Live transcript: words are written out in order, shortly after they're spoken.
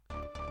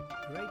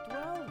Grade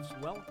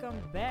 12s, welcome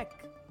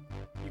back.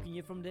 You can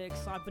hear from the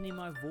excitement in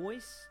my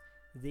voice.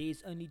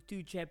 There's only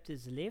 2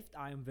 chapters left.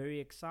 I am very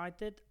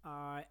excited.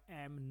 I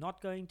am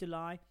not going to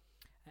lie.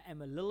 I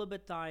am a little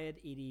bit tired.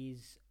 It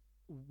is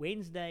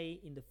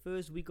Wednesday in the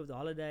first week of the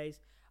holidays.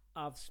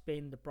 I've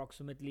spent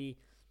approximately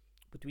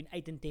between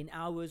 8 and 10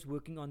 hours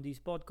working on these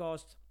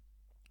podcasts.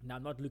 Now,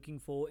 I'm not looking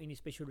for any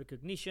special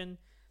recognition.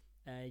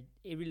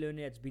 Every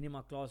learner that's been in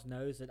my class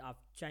knows that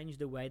I've changed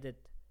the way that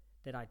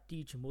I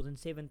teach more than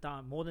seven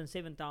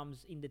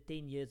times in the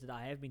 10 years that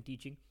I have been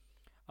teaching.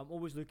 I'm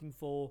always looking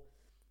for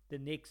the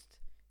next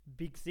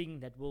big thing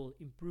that will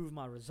improve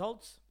my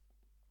results.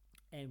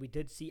 And we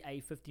did see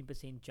a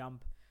 15%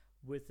 jump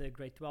with the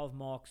grade 12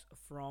 marks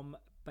from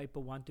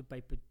paper 1 to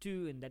paper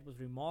 2, and that was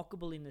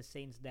remarkable in the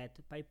sense that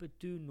paper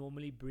 2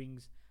 normally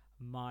brings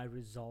my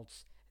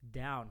results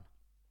down.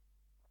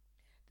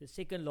 The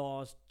second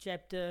last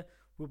chapter,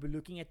 we'll be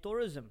looking at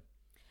tourism.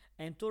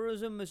 And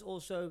tourism is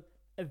also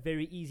a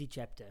very easy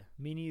chapter.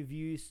 Many of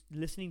you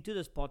listening to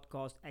this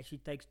podcast actually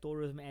takes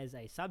tourism as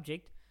a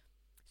subject,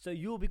 so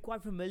you'll be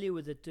quite familiar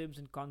with the terms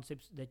and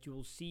concepts that you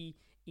will see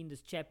in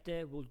this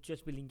chapter. We'll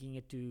just be linking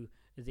it to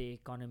the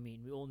economy,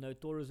 and we all know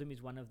tourism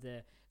is one of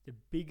the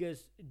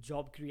biggest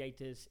job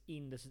creators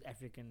in the South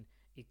African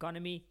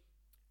economy,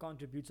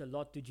 contributes a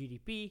lot to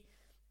GDP,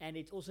 and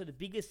it's also the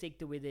biggest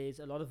sector where there's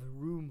a lot of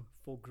room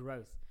for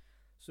growth.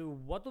 So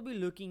what we'll be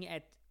looking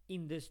at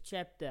in this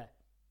chapter,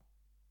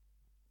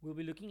 we'll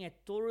be looking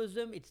at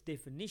tourism, its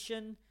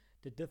definition,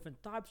 the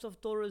different types of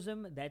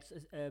tourism. That's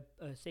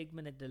a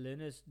segment that the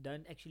learners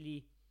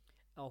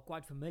are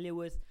quite familiar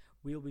with.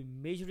 We'll be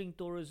measuring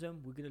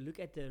tourism. We're going to look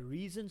at the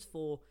reasons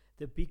for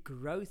the big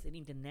growth in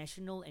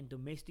international and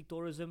domestic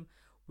tourism.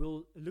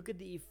 We'll look at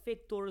the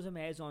effect tourism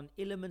has on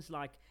elements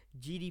like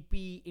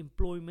GDP,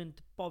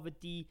 employment,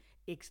 poverty,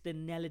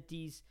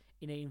 externalities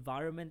in an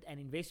environment and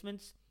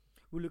investments.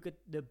 We'll look at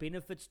the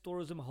benefits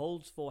tourism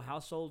holds for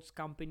households,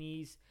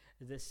 companies,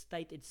 the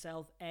state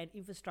itself, and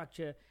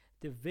infrastructure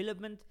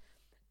development.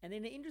 And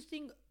then an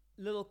interesting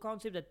little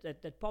concept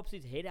that pops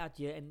its head out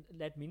here and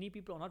that many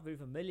people are not very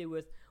familiar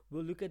with,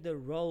 we'll look at the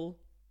role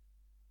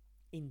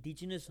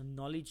indigenous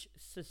knowledge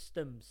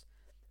systems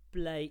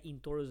play in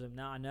tourism.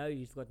 Now, I know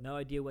you've got no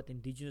idea what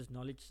indigenous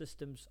knowledge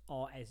systems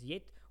are as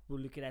yet.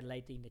 We'll look at that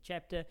later in the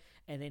chapter.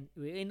 And then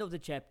we end of the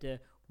chapter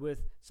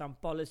with some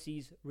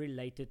policies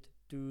related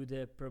to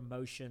the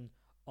promotion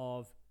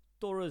of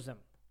tourism.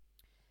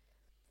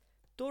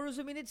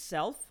 Tourism in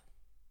itself,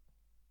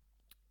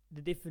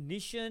 the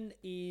definition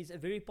is a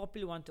very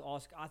popular one to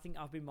ask. I think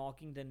I've been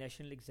marking the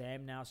national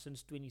exam now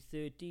since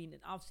 2013,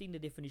 and I've seen the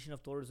definition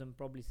of tourism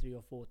probably 3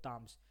 or 4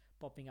 times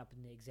popping up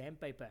in the exam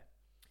paper.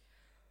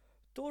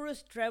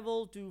 Tourists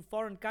travel to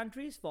foreign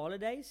countries for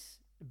holidays,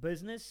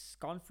 business,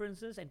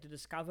 conferences, and to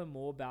discover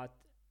more about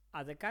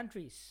other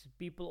countries.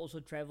 People also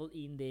travel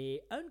in their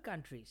own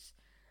countries,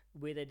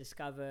 where they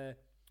discover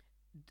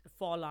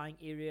far-lying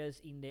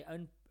areas in their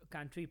own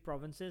country,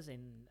 provinces,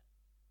 and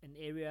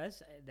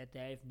areas that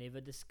they have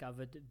never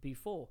discovered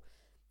before.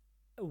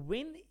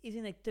 When is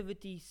an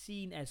activity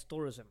seen as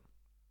tourism?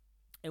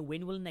 And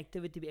when will an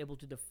activity be able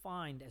to be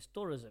defined as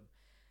tourism?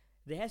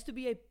 There has to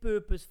be a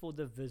purpose for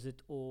the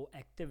visit or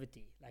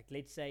activity. Like,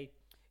 let's say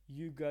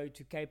you go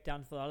to Cape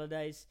Town for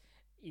holidays.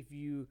 If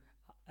you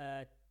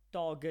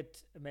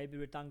target maybe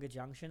Ratanga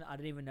Junction, I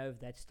don't even know if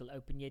that's still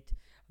open yet,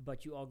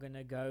 but you are going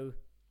to go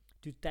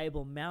to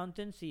Table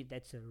Mountain. See,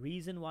 that's a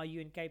reason why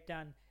you're in Cape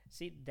Town.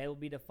 See, they will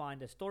be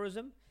defined as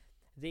tourism.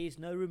 There is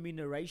no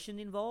remuneration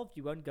involved.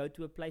 You won't go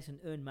to a place and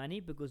earn money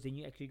because then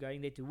you're actually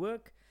going there to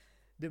work.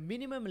 The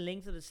minimum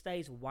length of the stay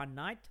is 1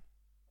 night.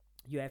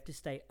 You have to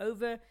stay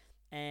over,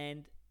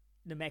 and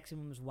the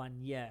maximum is 1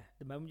 year.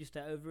 The moment you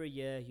stay over a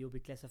year, you'll be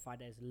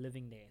classified as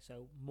living there.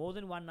 So more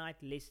than 1 night,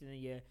 less than a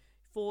year,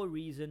 for a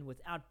reason,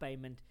 without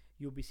payment,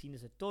 you'll be seen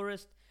as a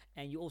tourist,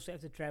 and you also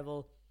have to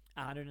travel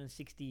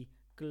 160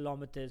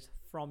 kilometers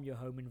from your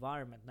home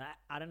environment. Now,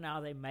 I don't know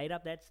how they made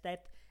up that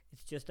stat.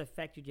 It's just a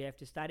fact that you have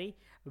to study.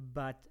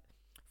 But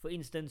for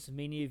instance,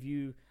 many of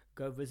you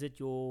go visit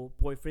your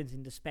boyfriends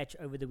in Dispatch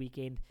over the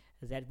weekend.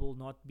 That will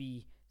not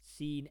be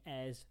seen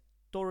as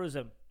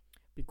tourism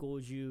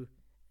because you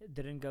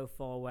didn't go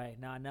far away.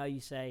 Now, I know you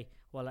say,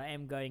 well, I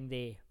am going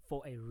there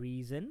for a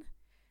reason.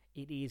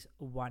 It is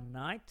 1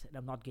 night and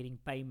I'm not getting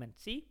payment.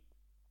 See,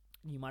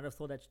 you might have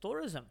thought that's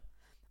tourism,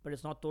 but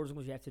it's not tourism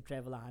because you have to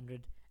travel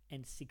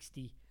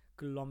 160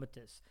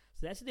 kilometers.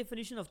 So that's the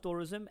definition of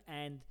tourism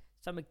and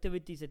some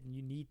activities that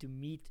you need to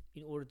meet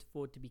in order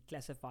for it to be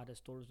classified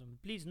as tourism.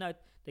 Please note,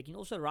 they can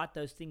also write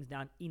those things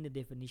down in the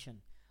definition.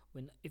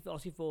 If you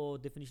ask you for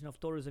definition of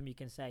tourism, you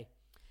can say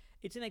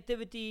it's an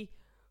activity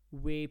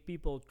where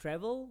people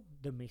travel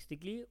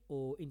domestically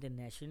or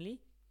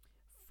internationally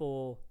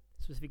for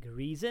specific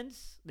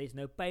reasons. There's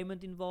no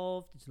payment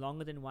involved. It's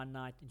longer than 1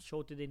 night and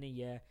shorter than a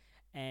year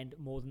and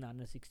more than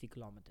 160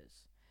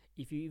 kilometers.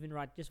 If you even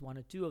write just 1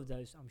 or 2 of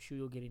those, I'm sure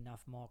you'll get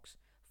enough marks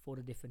for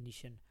the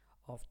definition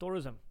of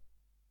tourism.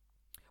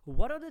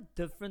 What are the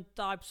different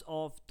types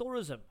of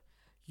tourism?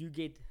 You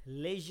get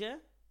leisure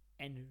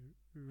and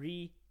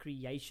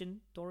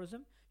recreation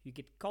tourism, you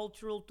get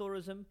cultural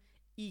tourism,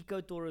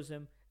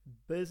 ecotourism,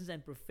 business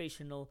and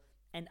professional,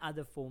 and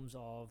other forms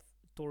of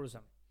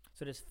tourism.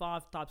 So there's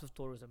 5 types of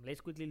tourism.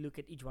 Let's quickly look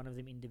at each one of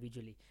them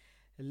individually.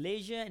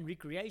 Leisure and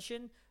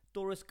recreation.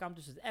 Tourists come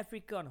to South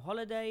Africa on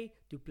holiday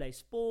to play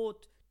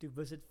sport, to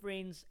visit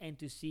friends, and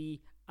to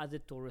see other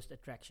tourist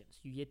attractions.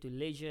 You're here to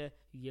leisure,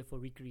 you're here for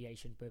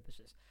recreation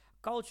purposes.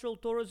 Cultural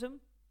tourism.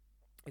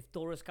 If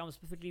tourists come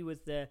specifically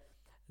with the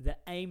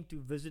aim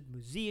to visit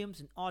museums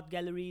and art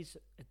galleries,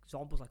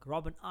 examples like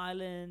Robben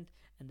Island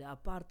and the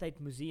Apartheid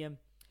Museum,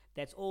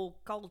 that's all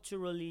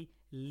culturally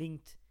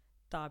linked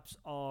types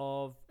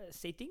of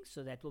settings,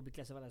 so that will be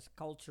classified as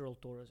cultural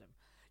tourism.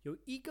 Your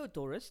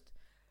eco-tourist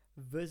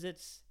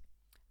visits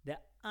the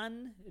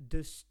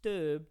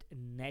undisturbed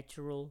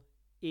natural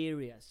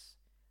areas.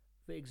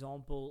 For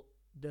example,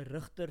 the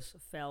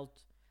Richtersveld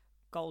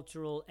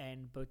Cultural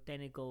and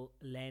Botanical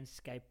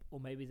Landscape, or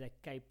maybe the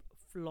Cape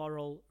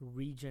Floral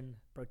Region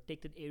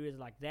protected areas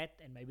like that,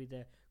 and maybe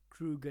the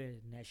Kruger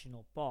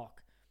National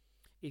Park.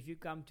 If you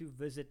come to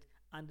visit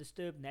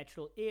undisturbed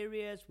natural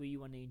areas where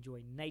you want to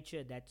enjoy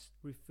nature, that's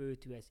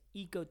referred to as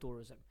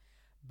ecotourism.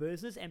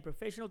 Business and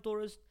professional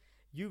tourists,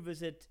 you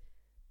visit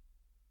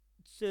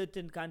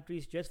certain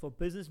countries just for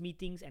business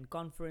meetings and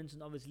conference,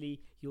 and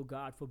obviously you'll go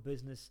out for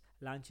business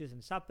lunches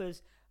and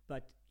suppers,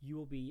 but you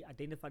will be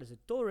identified as a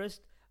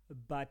tourist,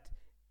 but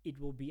it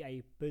will be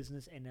a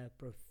business and a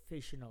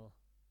professional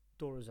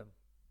tourism.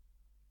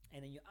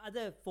 And then your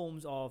other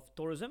forms of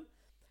tourism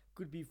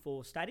could be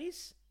for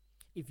studies.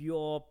 If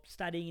you're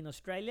studying in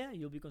Australia,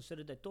 you'll be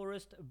considered a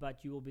tourist,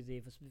 but you will be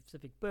there for a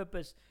specific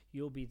purpose.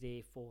 You'll be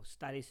there for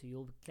studies, so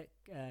you'll be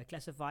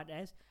classified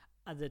as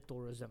other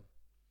tourism.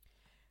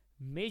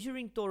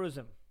 Measuring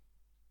tourism.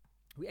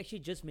 We actually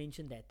just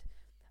mentioned that.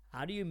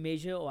 How do you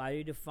measure, or how do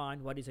you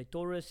define what is a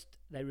tourist?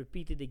 They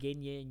repeat it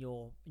again here in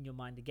your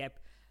mind, the gap.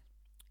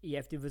 You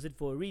have to visit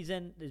for a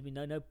reason. There's been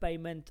no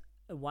payment,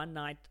 one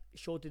night,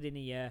 shorter than a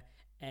year,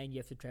 and you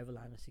have to travel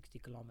 160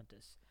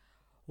 kilometers.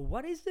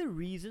 What is the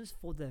reasons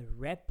for the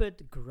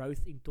rapid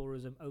growth in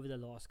tourism over the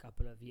last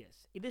couple of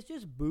years? It has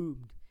just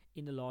boomed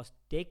in the last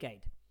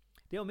decade.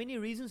 There are many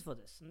reasons for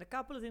this, and a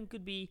couple of them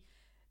could be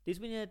there's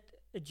been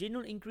a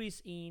general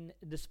increase in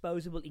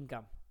disposable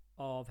income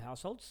of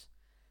households.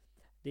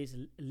 There's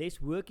less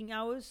working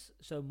hours,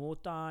 so more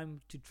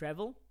time to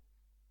travel.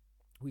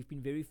 We've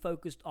been very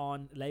focused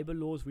on labor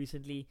laws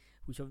recently,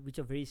 which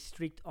are very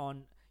strict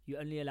on you're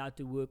only allowed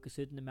to work a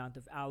certain amount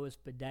of hours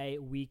per day,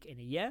 a week, and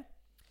a year.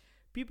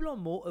 People are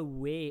more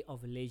aware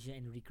of leisure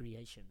and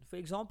recreation. For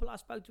example, I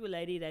spoke to a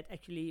lady that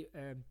actually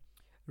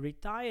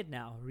retired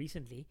now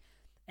recently,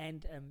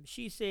 and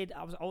she said,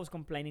 I was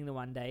complaining the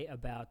one day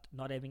about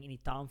not having any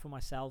time for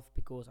myself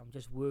because I'm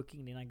just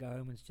working, then I go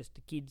home and it's just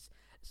the kids.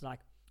 It's like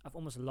I've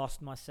almost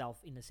lost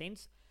myself in a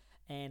sense.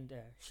 And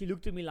she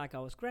looked at me like I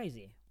was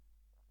crazy.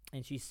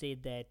 And she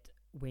said that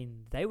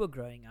when they were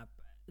growing up,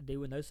 there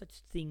were no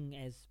such thing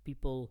as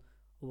people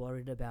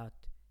worried about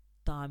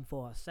time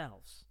for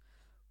ourselves.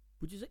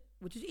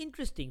 Which is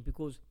interesting,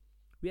 because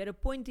we had a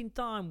point in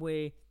time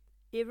where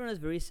everyone is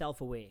very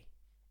self-aware.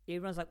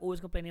 Everyone's like always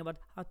complaining about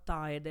how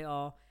tired they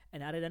are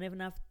and how they don't have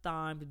enough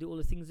time to do all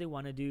the things they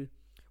want to do.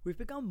 We've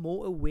become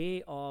more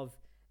aware of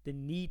the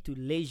need to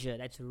leisure,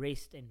 that's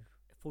rest, and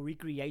for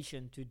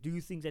recreation, to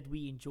do things that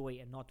we enjoy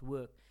and not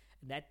work.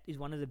 And that is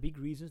one of the big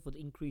reasons for the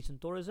increase in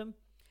tourism.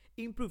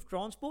 Improved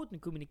transport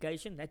and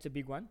communication, that's a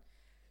big one.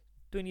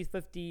 20,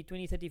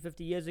 30,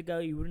 50 years ago,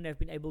 you wouldn't have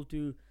been able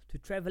to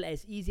travel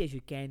as easy as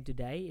you can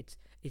today.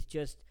 It's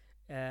just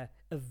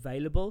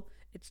available.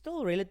 It's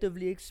still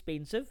relatively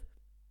expensive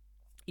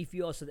if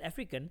you are South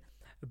African,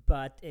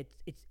 but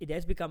it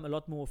has become a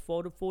lot more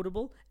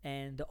affordable,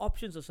 and the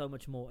options are so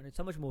much more, and it's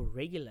so much more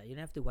regular. You don't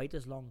have to wait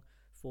as long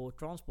for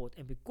transport,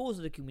 and because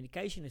the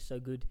communication is so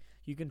good,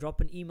 you can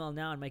drop an email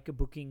now and make a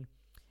booking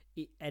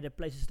at a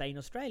place to stay in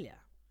Australia.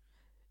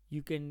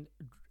 You can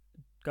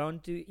go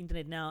onto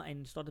internet now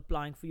and start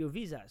applying for your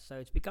visa. So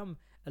it's become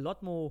a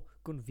lot more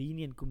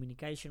convenient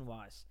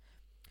communication-wise.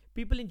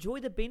 People enjoy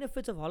the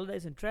benefits of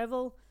holidays and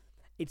travel.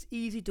 It's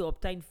easy to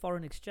obtain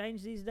foreign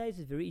exchange these days.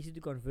 It's very easy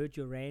to convert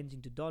your rands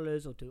into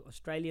dollars or to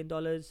Australian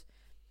dollars.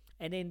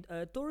 And then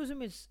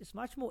tourism is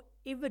much more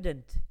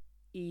evident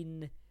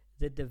in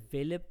the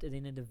developed and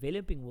in the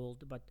developing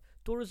world, but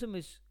tourism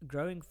is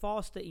growing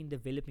faster in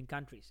developing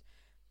countries.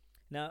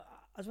 Now,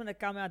 I just want to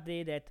come out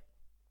there that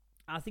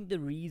I think the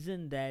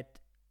reason that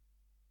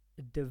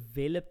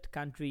developed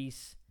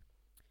countries'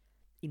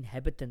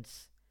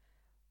 inhabitants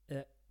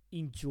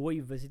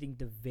enjoy visiting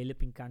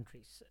developing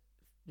countries,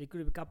 there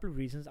could be a couple of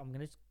reasons. I'm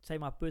going to say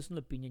my personal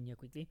opinion here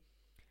quickly.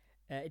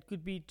 It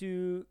could be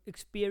to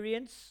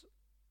experience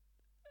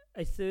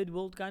a third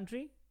world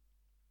country,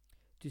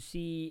 to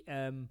see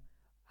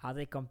how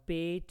they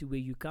compare to where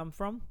you come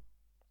from,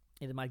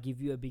 and it might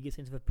give you a bigger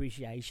sense of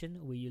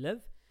appreciation where you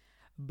live.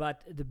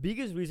 But the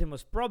biggest reason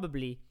was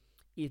probably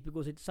is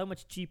because it's so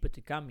much cheaper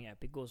to come here,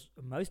 because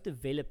most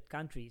developed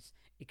countries'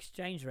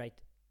 exchange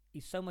rate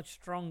is so much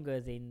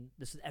stronger than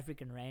the South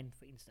African rand,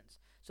 for instance.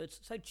 So it's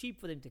so cheap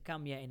for them to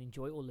come here and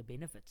enjoy all the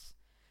benefits.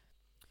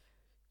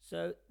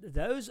 So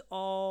those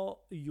are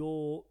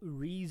your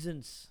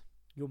reasons,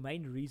 your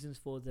main reasons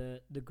for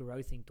the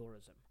growth in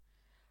tourism.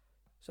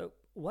 So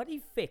what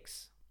have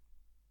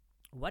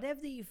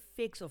the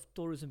effects of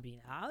tourism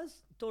been? How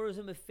has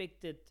tourism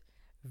affected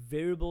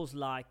variables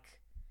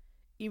like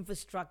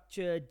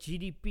infrastructure,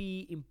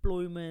 GDP,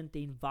 employment,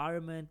 the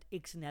environment,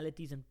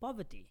 externalities, and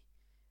poverty?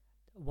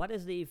 What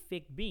has the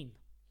effect been?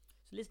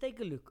 So let's take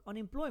a look. On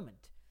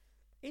employment.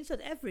 In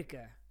South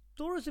Africa,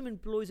 tourism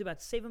employs about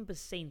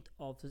 7%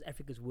 of South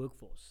Africa's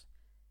workforce.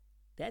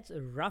 That's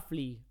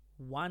roughly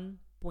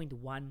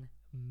 1.1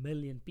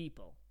 million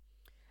people.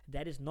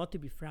 That is not to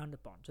be frowned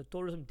upon. So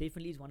tourism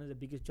definitely is one of the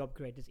biggest job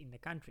creators in the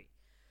country.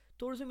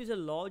 Tourism is the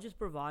largest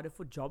provider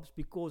for jobs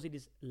because it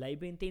is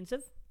labor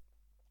intensive.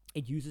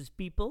 It uses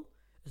people.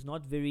 It's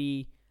not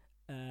very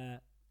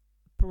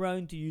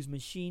prone to use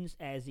machines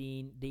as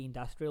in the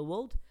industrial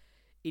world.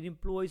 It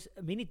employs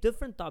many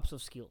different types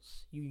of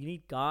skills. You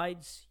need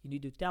guides, you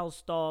need hotel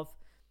staff,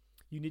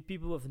 you need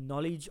people with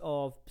knowledge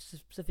of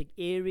specific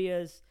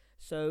areas.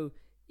 So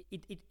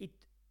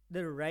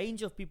the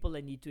range of people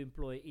they need to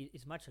employ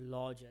is much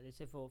larger. Let's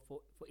say for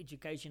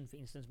education, for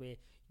instance, where you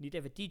need to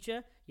have a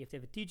teacher, you have to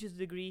have a teacher's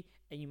degree,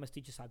 and you must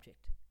teach a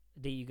subject.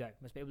 There you go.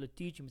 You must be able to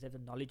teach, you must have the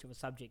knowledge of a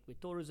subject. Where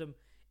tourism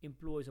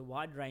employs a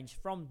wide range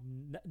from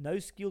no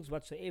skills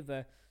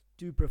whatsoever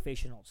to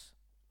professionals.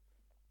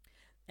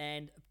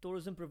 And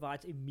tourism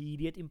provides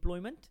immediate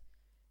employment.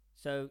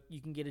 So you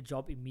can get a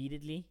job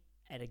immediately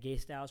at a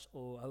guest house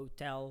or a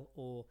hotel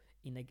or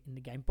in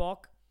the game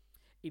park.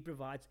 It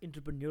provides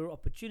entrepreneurial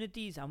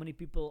opportunities. How many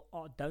people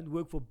don't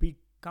work for big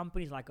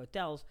companies like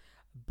hotels,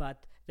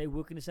 but they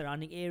work in the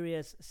surrounding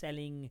areas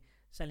selling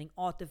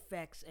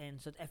artifacts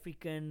and South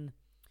African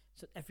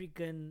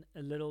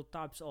little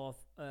types of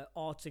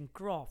arts and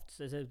crafts.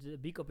 There's a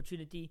big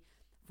opportunity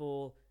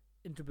for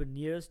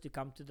entrepreneurs to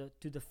come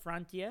to the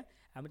frontier.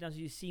 How many times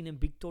have you seen in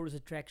big tourist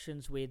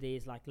attractions where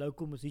there's like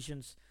local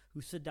musicians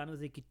who sit down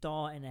with a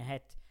guitar and a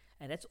hat?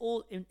 And that's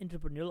all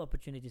entrepreneurial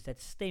opportunities that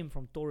stem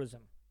from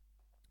tourism.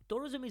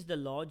 Tourism is the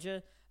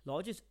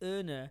largest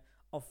earner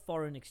of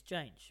foreign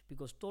exchange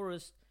because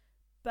tourists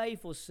pay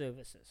for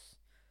services.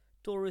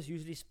 Tourists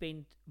usually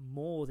spend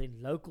more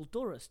than local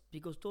tourists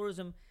because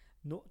tourists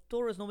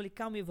normally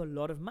come with a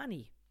lot of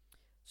money.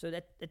 So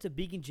that's a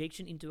big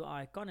injection into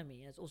our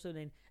economy. And it's also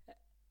then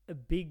a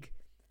big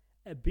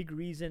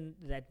reason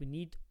that we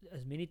need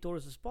as many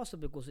tourists as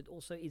possible because it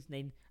also is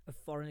then a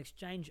foreign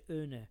exchange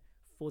earner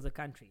for the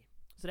country.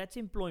 So that's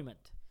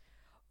employment.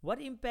 What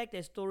impact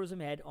has tourism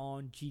had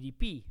on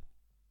GDP?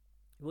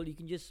 Well, you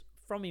can just,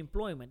 from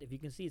employment, if you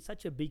can see it's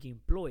such a big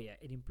employer,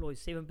 it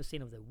employs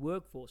 7% of the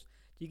workforce.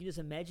 So you can just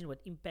imagine what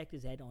impact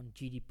it's had on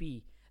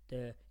GDP,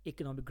 the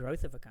economic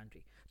growth of a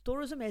country.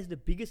 Tourism has the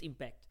biggest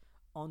impact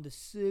on the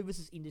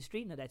services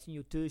industry. Now that's in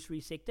your tertiary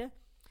sector.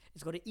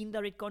 It's got an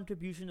indirect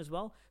contribution as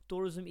well.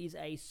 Tourism is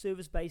a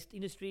service-based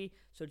industry,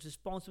 so it's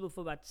responsible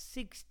for about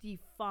 65%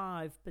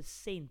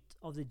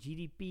 of the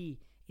GDP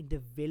in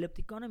developed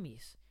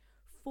economies.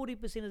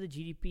 40% of the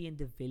GDP in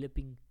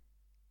developing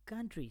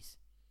countries.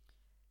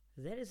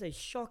 That is a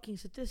shocking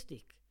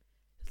statistic.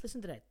 Let's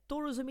listen to that.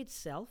 Tourism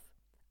itself,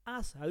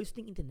 us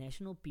hosting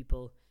international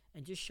people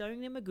and just showing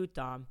them a good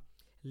time,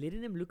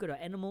 letting them look at our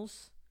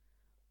animals,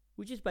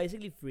 which is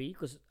basically free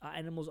because our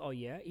animals are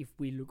here if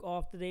we look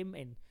after them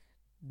and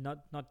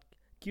not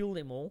kill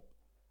them all.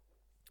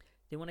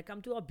 They want to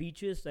come to our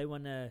beaches, they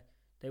want to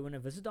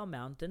visit our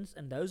mountains,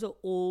 and those are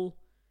all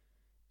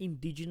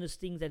indigenous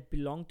things that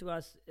belong to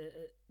us.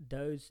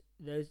 Those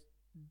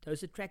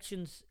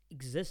attractions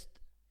exist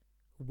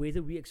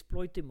whether we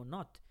exploit them or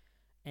not.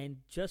 And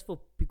just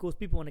because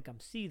people want to come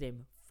see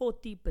them,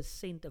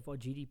 40% of our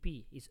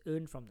GDP is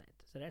earned from that.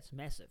 So that's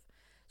massive.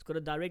 It's got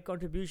a direct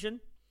contribution.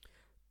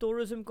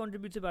 Tourism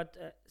contributes about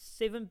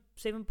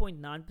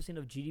 7.9%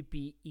 of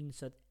GDP in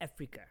South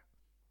Africa.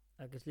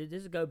 Okay, so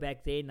let's go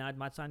back there. Now it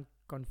might sound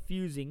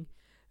confusing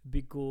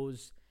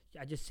because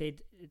I just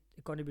said it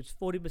contributes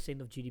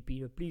 40% of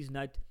GDP. But please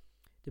note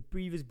the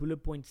previous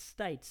bullet point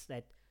states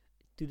that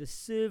to the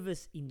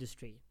service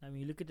industry. Now when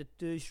you look at the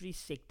tertiary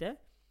sector,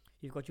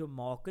 you've got your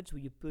markets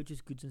where you purchase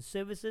goods and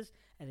services,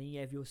 and then you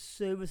have your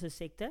services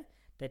sector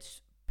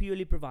that's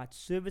purely provides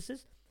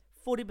services.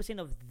 40%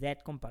 of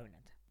that component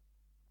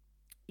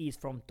is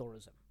from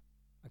tourism.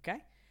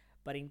 Okay?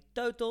 But in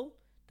total,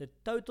 the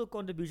total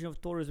contribution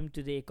of tourism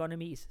to the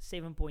economy is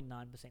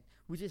 7.9%,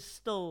 which is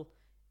still,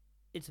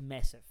 it's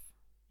massive.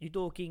 You're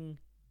talking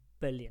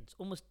billions.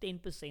 Almost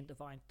 10%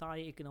 of our entire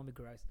economic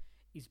growth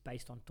is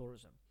based on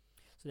tourism.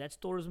 So that's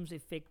tourism's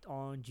effect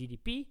on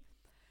GDP.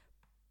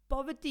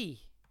 Poverty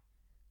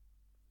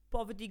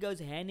goes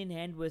hand in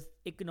hand with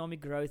economic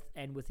growth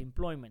and with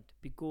employment,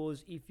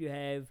 because if you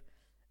have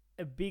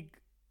a big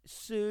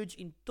surge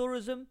in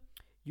tourism,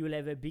 you will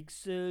have a big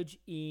surge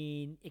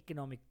in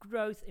economic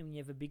growth, and when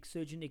you have a big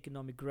surge in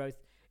economic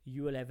growth,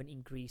 you will have an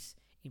increase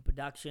in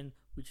production,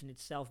 which in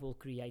itself will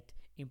create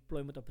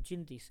employment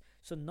opportunities.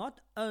 So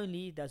not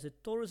only does the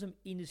tourism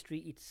industry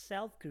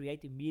itself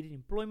create immediate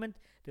employment,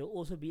 there will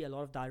also be a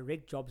lot of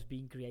direct jobs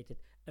being created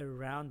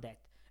around that.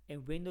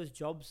 And when those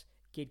jobs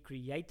get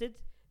created,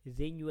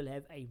 then you will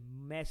have a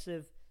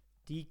massive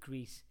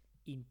decrease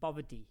in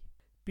poverty.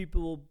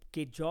 People will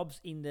get jobs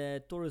in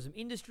the tourism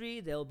industry,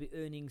 they'll be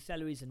earning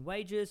salaries and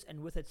wages, and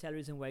with that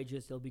salaries and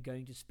wages, they'll be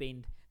going to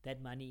spend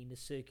that money in the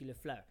circular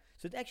flow.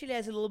 So it actually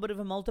has a little bit of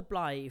a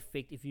multiplier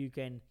effect, if you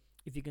can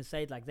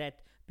say it like that,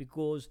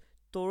 because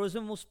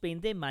tourism will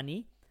spend their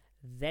money.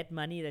 That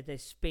money that they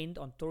spend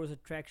on tourist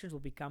attractions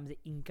will become the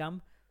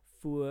income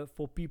for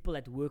people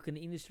that work in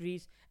the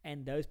industries,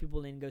 and those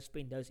people then go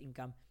spend that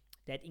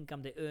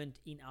income they earned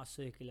in our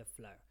circular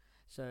flow.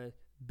 So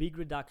big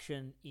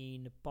reduction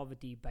in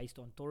poverty based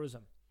on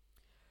tourism.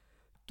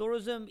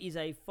 Tourism is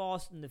a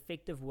fast and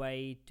effective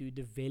way to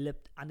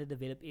develop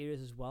underdeveloped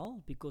areas as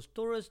well, because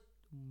tourists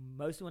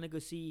mostly want to go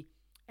see,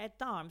 at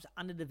times,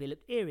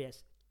 underdeveloped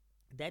areas.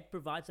 That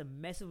provides a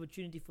massive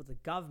opportunity for the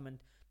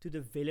government to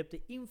develop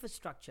the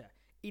infrastructure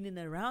in and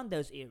around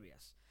those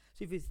areas.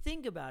 So if you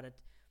think about it,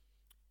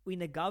 when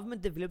the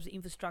government develops the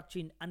infrastructure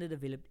in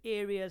underdeveloped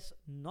areas,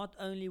 not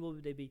only will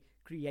they be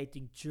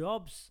creating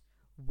jobs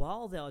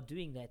while they are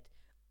doing that,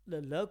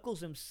 the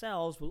locals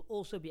themselves will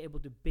also be able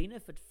to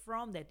benefit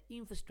from that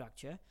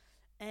infrastructure,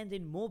 and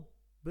then more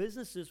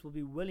businesses will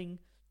be willing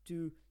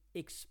to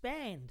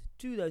expand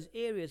to those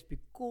areas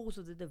because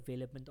of the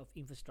development of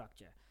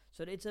infrastructure.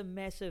 So it's a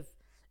massive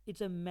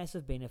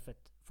benefit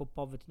for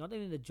poverty, not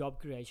only the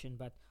job creation,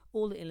 but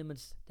all the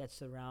elements that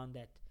surround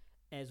that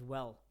as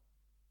well.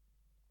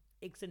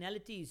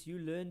 Externalities, you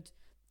learned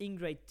in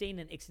grade 10,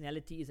 and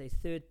externality is a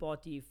third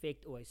party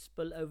effect or a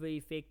spillover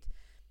effect.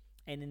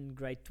 And in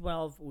grade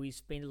 12, we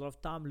spend a lot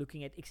of time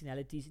looking at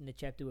externalities in the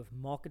chapter with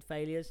market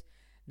failures.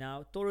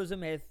 Now,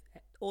 tourism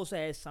also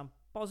has some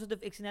positive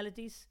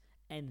externalities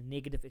and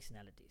negative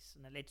externalities.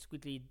 Now, let's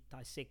quickly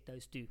dissect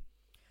those two.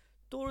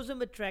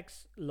 Tourism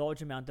attracts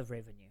large amount of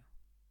revenue.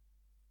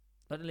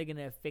 Not only going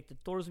to affect the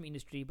tourism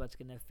industry, but it's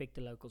going to affect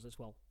the locals as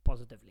well,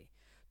 positively.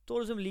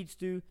 Tourism leads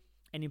to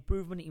an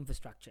improvement in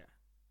infrastructure.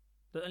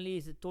 Not only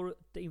is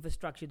the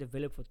infrastructure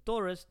developed for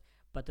tourists,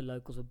 but the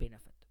locals will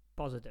benefit.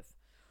 Positive.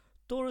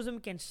 Tourism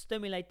can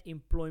stimulate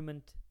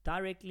employment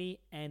directly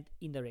and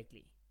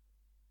indirectly.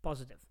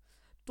 Positive.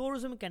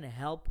 Tourism can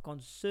help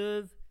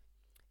conserve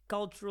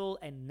cultural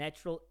and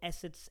natural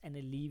assets and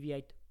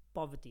alleviate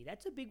poverty.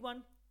 That's a big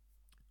one.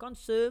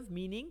 Conserve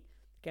meaning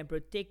can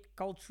protect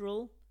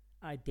cultural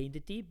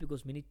identity,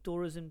 because many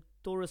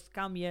tourists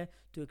come here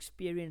to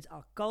experience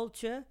our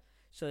culture.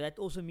 So that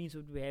also means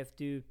that we have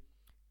to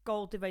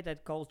cultivate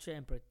that culture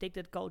and protect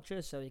that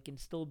culture so it can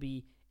still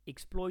be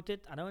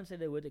exploited. I don't want to say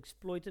the word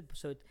exploited,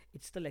 so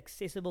it's still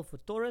accessible for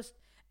tourists.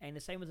 And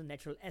the same with the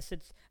natural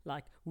assets,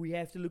 like we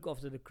have to look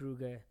after the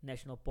Kruger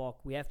National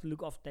Park, we have to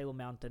look after Table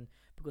Mountain,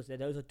 because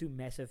those are two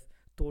massive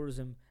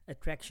tourism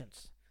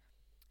attractions.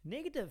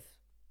 Negative.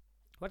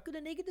 What could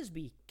the negatives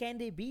be? Can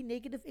there be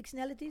negative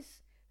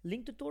externalities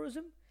linked to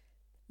tourism?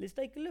 Let's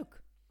take a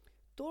look.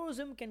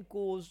 Tourism can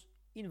cause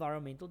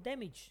environmental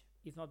damage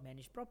if not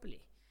managed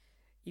properly.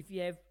 If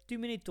you have too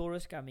many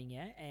tourists coming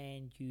here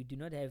and you do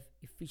not have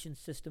efficient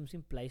systems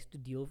in place to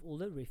deal with all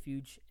the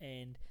refuge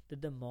and the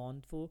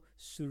demand for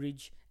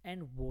sewage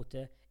and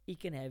water, it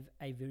can have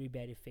a very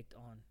bad effect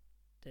on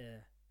the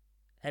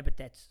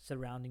habitats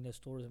surrounding those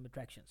tourism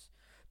attractions.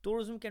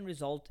 Tourism can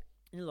result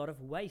in a lot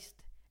of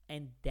waste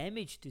and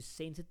damage to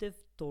sensitive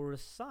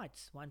tourist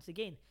sites. Once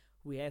again,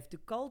 we have to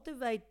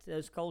cultivate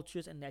those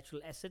cultures and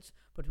natural assets,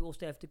 but we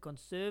also have to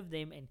conserve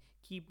them and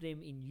keep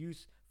them in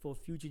use for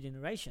future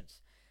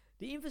generations.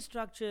 The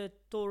infrastructure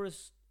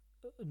tourists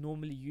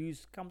normally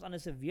use comes under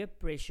severe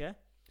pressure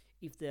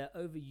if they are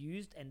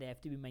overused and they have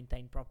to be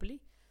maintained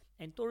properly.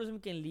 And tourism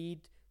can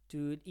lead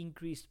to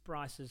increased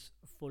prices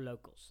for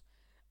locals.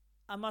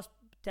 I must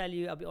tell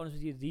you, I'll be honest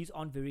with you, these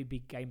aren't very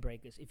big game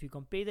breakers. If you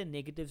compare the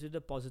negatives with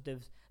the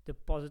positives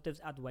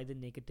outweigh the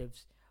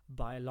negatives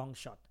by a long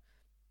shot.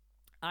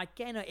 I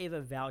cannot ever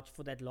vouch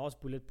for that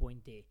last bullet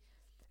point there.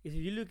 If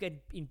you look at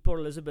in Port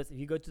Elizabeth, if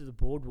you go to the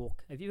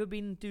boardwalk, have you ever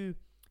been to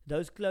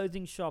those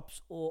clothing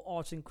shops or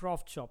arts and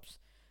craft shops?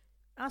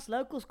 Us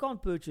locals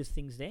can't purchase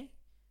things there.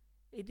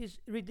 It is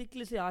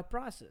ridiculously high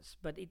prices,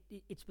 but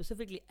it's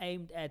specifically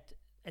aimed at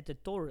the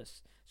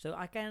tourists. So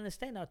I can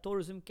understand how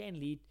tourism can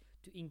lead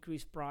to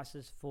increased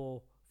prices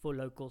for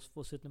locals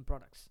for certain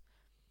products.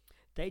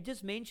 They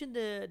just mentioned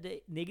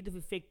the negative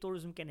effect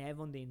tourism can have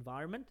on the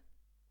environment.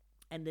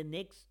 And the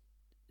next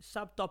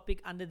subtopic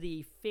under the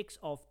effects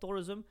of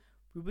tourism,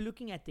 we'll be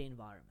looking at the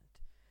environment.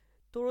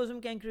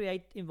 Tourism can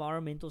create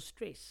environmental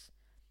stress.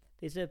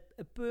 There's a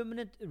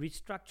permanent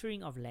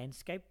restructuring of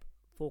landscape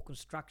for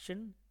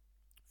construction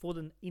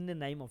in the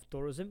name of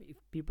tourism, if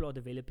people are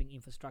developing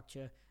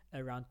infrastructure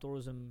around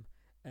tourism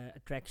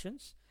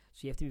attractions.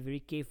 So you have to be very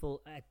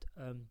careful at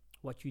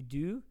what you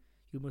do.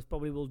 You most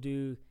probably will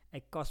do a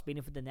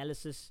cost-benefit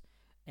analysis,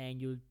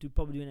 and you'll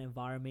probably do an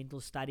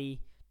environmental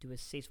study to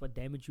assess what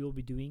damage you'll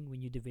be doing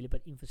when you develop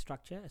an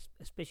infrastructure,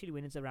 especially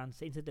when it's around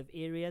sensitive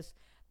areas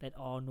that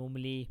are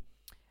normally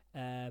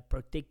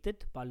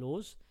protected by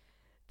laws.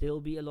 There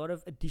will be a lot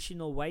of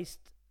additional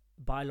waste,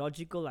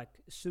 biological like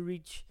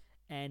sewage,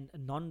 and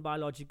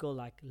non-biological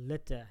like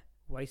litter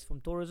waste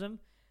from tourism.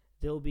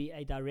 There will be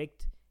a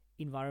direct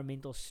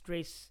environmental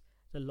stress,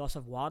 the loss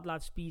of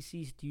wildlife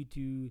species due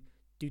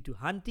to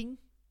hunting.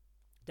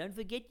 Don't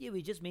forget,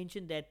 we just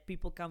mentioned that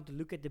people come to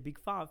look at the Big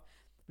Five,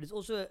 but there's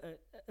also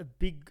a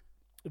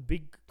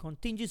big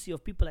contingency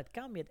of people that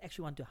come here that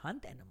actually want to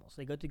hunt animals.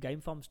 They go to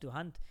game farms to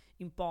hunt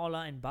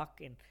impala and buck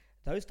and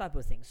those type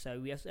of things. So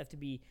we have to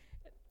be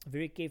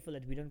very careful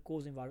that we don't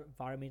cause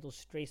environmental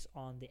stress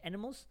on the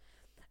animals.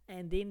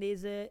 And then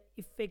there's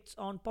effects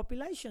on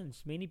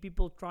populations. Many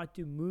people try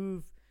to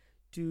move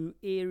to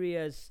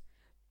areas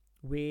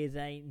where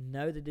they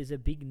know that there's a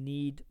big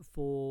need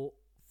for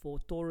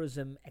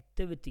tourism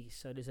activities.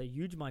 So there's a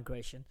huge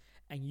migration,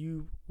 and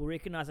you will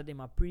recognize that in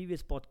my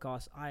previous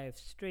podcast I have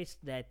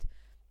stressed that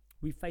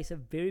we face a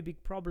very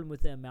big problem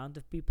with the amount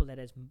of people that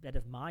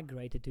have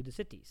migrated to the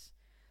cities.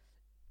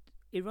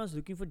 Everyone's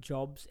looking for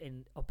jobs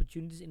and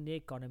opportunities in the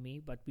economy,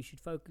 but we should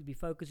be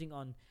focusing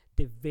on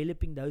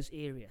developing those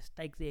areas,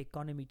 take the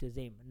economy to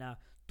them. Now,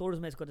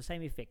 tourism has got the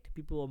same effect.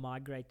 People will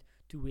migrate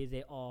to where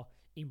there are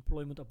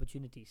employment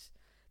opportunities.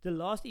 The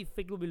last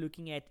effect we'll be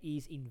looking at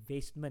is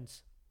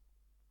investments.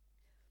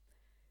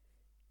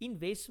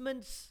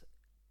 Investments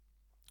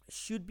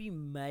should be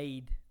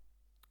made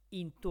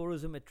in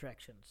tourism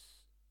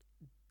attractions.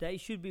 They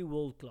should be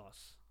world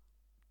class.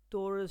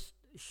 Tourists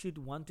should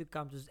want to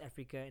come to South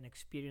Africa and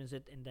experience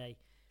it, and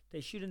they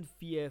shouldn't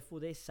fear for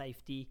their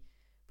safety,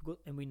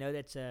 and we know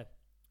that's a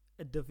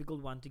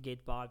difficult one to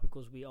get by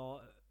because we are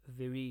a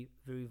very,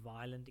 very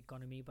violent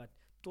economy, but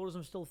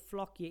tourism still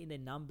flock here in their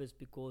numbers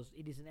because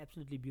it is an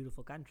absolutely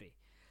beautiful country.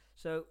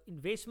 So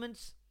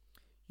investments,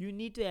 you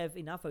need to have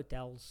enough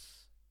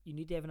hotels, you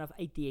need to have enough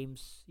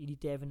ATMs, you need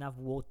to have enough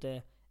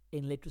water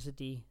and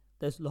electricity.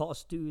 Those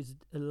last two is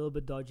a little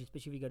bit dodgy,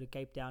 especially if you go to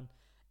Cape Town,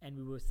 and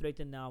we were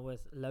threatened now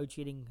with load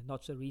shedding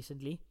not so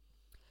recently.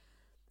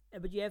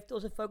 But you have to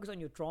also focus on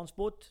your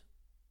transport,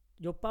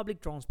 your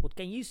public transport.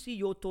 Can you see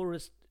your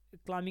tourist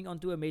climbing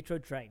onto a metro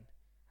train?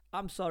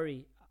 I'm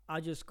sorry, I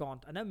just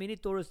can't. I know many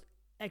tourists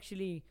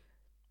actually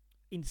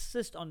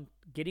insist on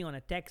getting on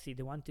a taxi.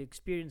 They want to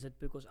experience it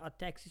because our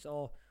taxis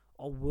are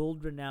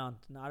world renowned.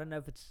 Now, I don't know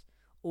if it's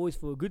always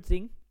for a good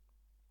thing,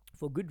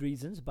 for good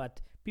reasons,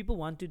 but people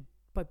want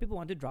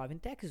to drive in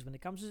taxis. When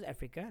it comes to South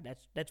Africa,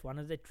 that's one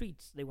of the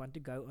treats. They want to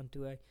go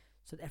onto a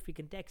South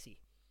African taxi.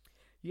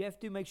 You have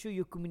to make sure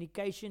your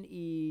communication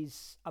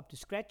is up to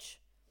scratch.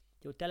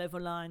 Your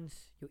telephone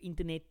lines, your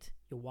internet,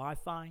 your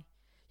Wi-Fi.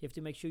 You have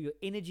to make sure your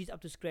energy is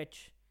up to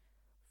scratch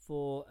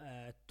for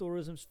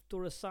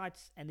tourist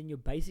sites, and then your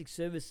basic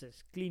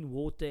services, clean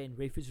water and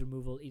refuse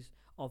removal is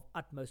of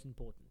utmost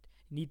importance.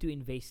 You need to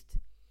invest.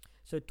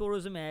 So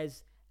tourism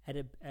has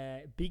had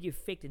a big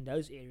effect in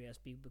those areas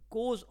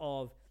because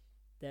of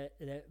the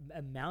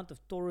amount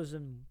of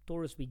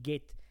tourists we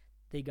get.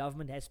 The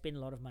government has spent a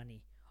lot of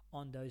money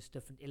on those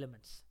different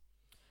elements.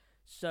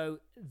 So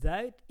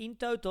that in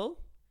total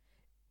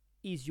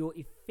is your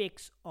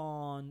effects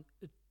on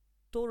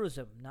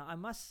tourism. Now I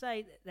must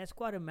say that's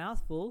quite a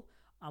mouthful.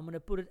 I'm going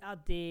to put it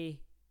out there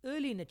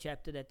early in the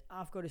chapter that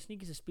I've got a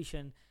sneaky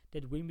suspicion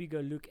that when we go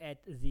look at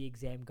the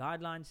exam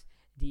guidelines,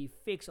 the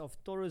effects of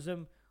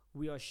tourism,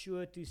 we are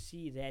sure to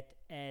see that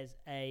as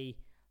a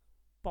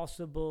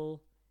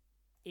possible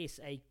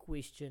essay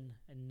question,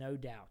 no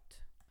doubt.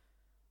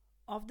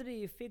 After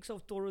the effects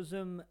of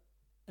tourism,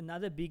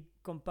 another big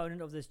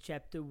component of this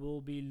chapter will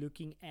be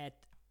looking at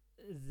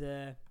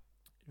the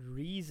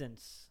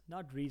reasons.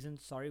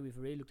 We've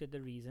already looked at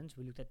the reasons.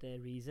 We looked at the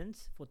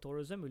reasons for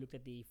tourism, we looked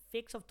at the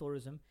effects of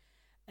tourism,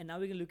 and now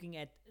we're looking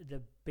at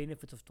the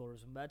benefits of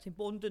tourism. But it's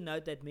important to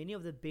note that many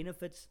of the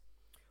benefits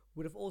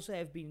would have also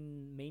have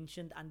been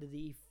mentioned under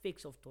the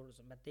effects of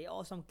tourism, but there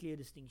are some clear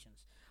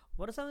distinctions.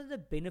 What are some of the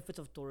benefits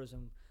of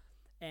tourism?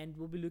 And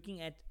we'll be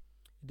looking at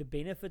the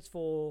benefits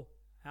for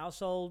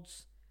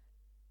households,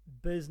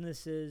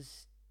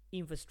 businesses,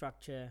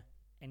 infrastructure,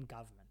 and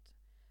government.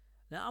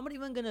 Now, I'm not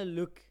even going to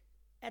look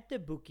at the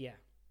book here.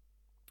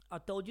 I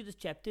told you this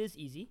chapter is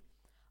easy.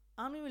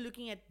 I'm going to be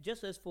looking at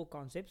just those four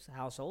concepts,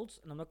 households,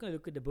 and I'm not going to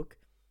look at the book.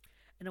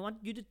 And I want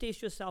you to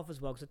test yourself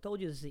as well, because I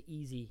told you this is an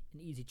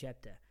easy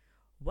chapter.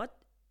 What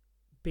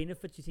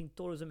benefits do you think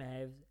tourism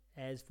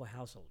has for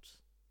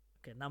households?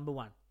 Okay, number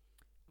one,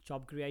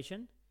 job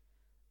creation,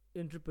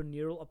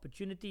 entrepreneurial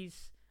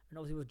opportunities, and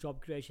obviously with job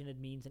creation it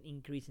means an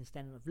increase in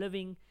standard of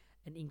living,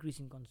 an increase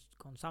in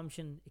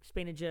consumption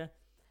expenditure,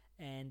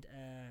 and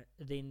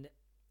then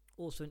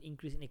also an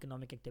increase in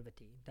economic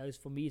activity. Those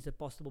for me is the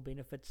possible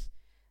benefits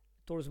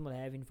tourism will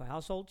have in for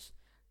households.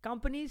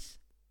 Companies,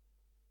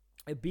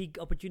 a big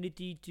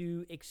opportunity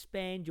to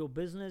expand your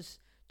business,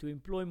 to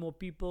employ more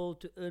people,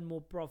 to earn more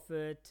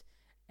profit,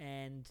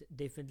 and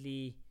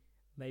definitely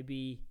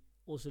maybe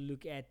also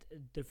look at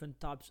different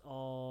types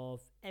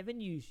of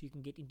avenues you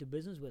can get into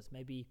business with.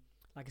 Maybe,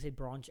 like I said,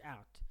 branch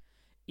out.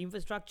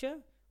 Infrastructure,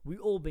 we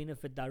all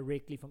benefit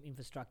directly from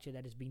infrastructure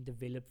that is being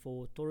developed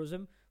for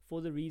tourism,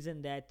 for the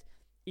reason that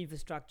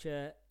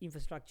infrastructure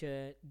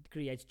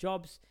creates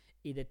jobs.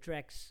 It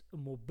attracts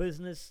more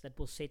business that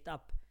will set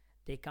up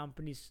their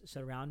companies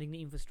surrounding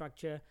the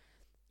infrastructure.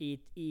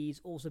 It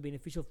is also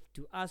beneficial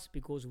to us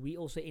because we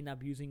also end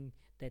up using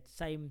that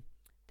same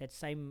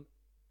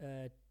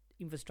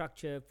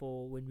infrastructure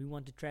for when we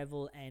want to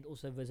travel and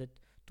also visit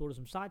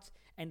tourism sites.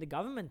 And the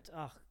government,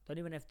 don't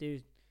even have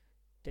to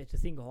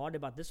think hard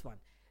about this one.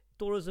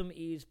 Tourism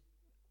is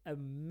a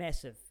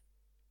massive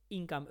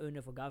income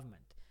earner for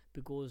government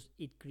because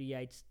it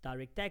creates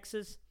direct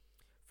taxes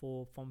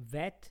from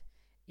VAT.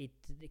 It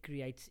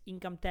creates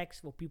income tax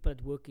for people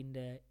that work in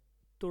the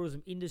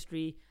tourism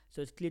industry.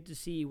 So it's clear to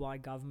see why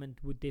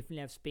government would definitely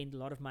have spent a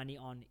lot of money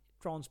on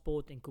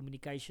transport and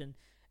communication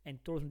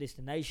and tourism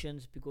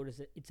destinations, because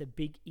it's a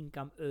big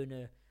income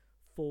earner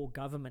for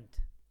government.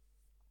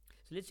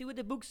 So let's see what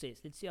the book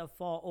says. Let's see how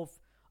far off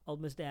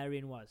old Mr.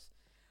 Harrion was.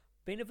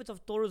 Benefits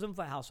of tourism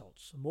for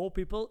households. More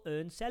people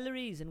earn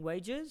salaries and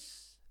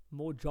wages.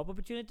 More job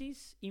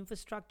opportunities.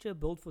 Infrastructure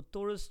built for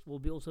tourists will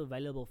be also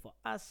available for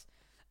us.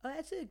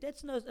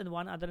 That's no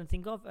one I didn't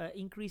think of.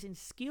 Increase in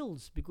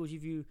skills, because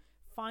if you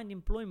find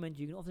employment,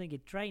 you can often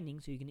get training,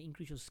 so you can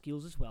increase your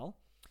skills as well.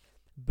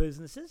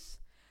 Businesses.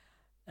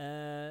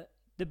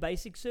 The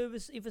basic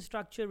service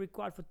infrastructure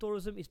required for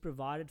tourism is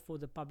provided for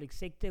the public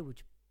sector,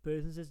 which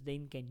businesses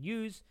then can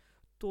use.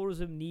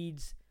 Tourism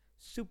needs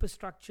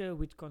superstructure,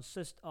 which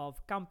consists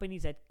of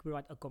companies that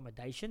provide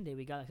accommodation. There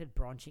we go. Like I said,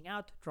 branching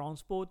out,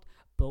 transport,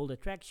 build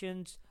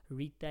attractions,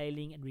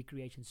 retailing, and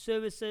recreation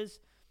services.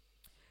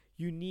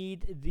 You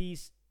need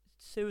these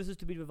services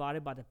to be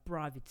provided by the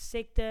private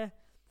sector.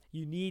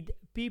 You need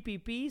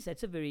PPPs.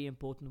 That's a very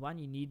important one.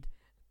 You need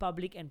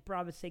public and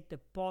private sector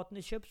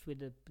partnerships where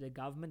the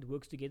government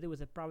works together with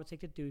the private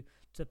sector to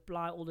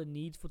supply all the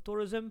needs for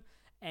tourism,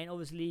 and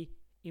obviously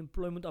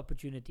employment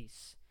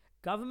opportunities.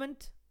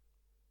 Government,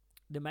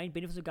 the main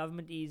benefits of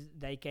government is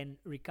they can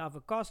recover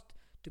cost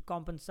to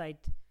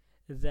compensate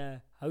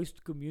the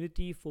host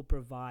community for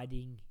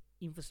providing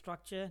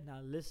infrastructure. Now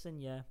listen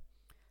here.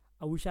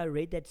 I wish I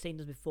read that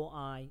sentence before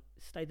I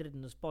stated it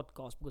in this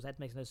podcast, because that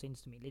makes no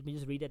sense to me. Let me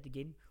just read that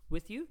again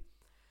with you.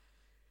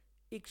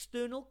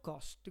 External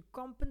costs to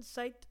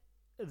compensate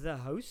the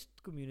host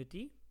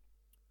community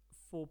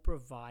for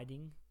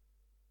providing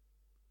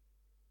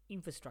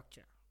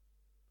infrastructure.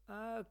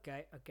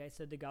 Okay,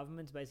 so the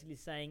government's basically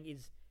saying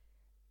is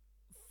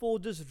for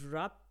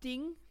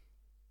disrupting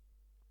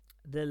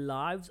the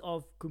lives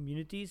of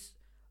communities,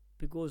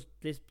 because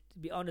let's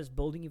be honest,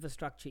 building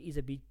infrastructure is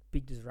a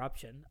big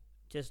disruption.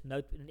 Just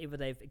note, whenever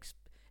they've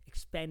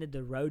expanded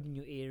the road in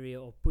your area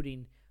or put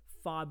in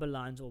fiber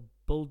lines or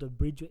build a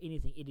bridge or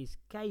anything, it is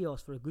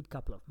chaos for a good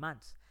couple of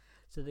months.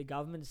 So the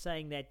government is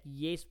saying that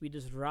yes, we're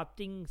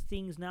disrupting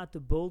things now to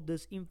build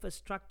this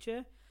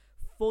infrastructure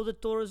for the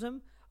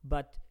tourism,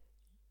 but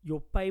your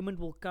payment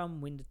will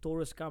come when the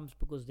tourist comes,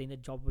 because then the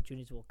job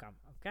opportunities will come.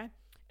 Okay.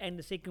 And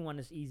the second one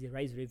is easy: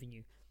 raise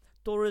revenue.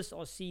 Tourists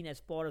are seen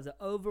as part of the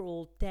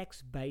overall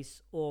tax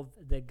base of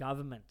the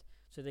government,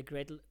 so they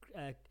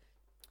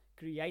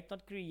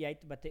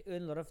but they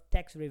earn a lot of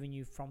tax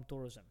revenue from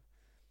tourism.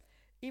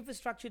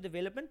 Infrastructure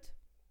development.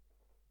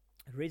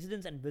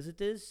 Residents and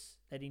visitors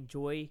that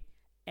enjoy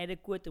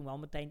adequate and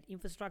well-maintained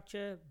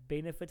infrastructure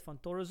benefit from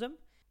tourism.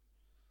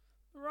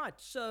 Right,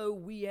 so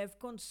we have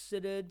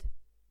considered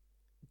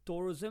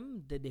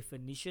tourism, the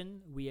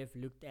definition. We have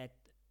looked at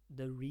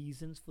the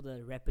reasons for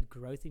the rapid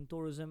growth in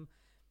tourism.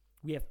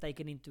 We have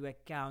taken into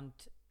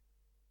account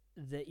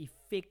the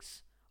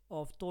effects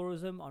of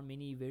tourism on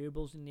many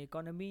variables in the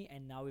economy,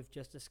 and now we've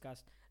just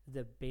discussed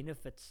the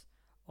benefits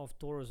of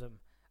tourism.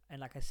 And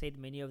like I said,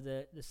 many of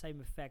the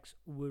same facts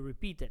were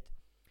repeated.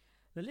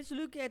 Now let's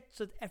look at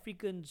South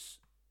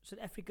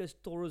Africa's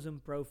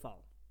tourism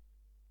profile.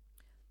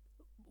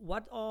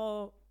 What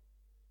are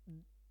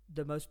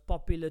the most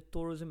popular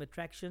tourism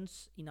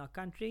attractions in our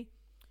country,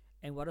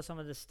 and what are some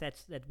of the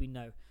stats that we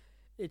know?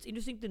 It's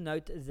interesting to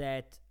note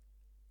that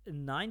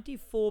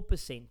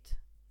 94%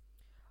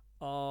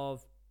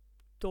 of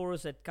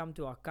tourists that come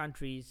to our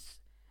countries,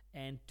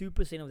 and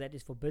 2% of that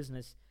is for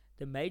business.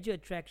 The major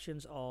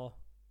attractions are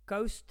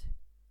coast,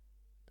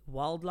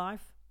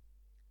 wildlife,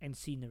 and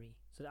scenery.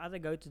 So they either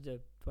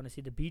want to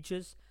see the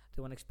beaches,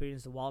 they want to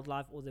experience the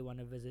wildlife, or they want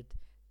to visit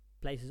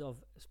places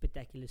of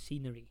spectacular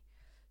scenery.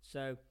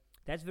 So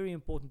that's very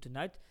important to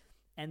note.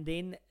 And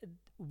then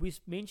we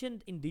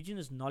mentioned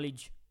indigenous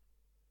knowledge.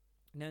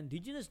 Now,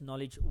 indigenous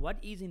knowledge, what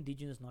is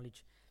indigenous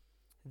knowledge?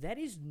 That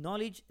is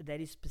knowledge that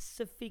is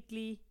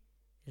specifically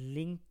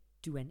linked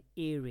to an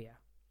area.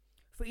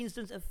 For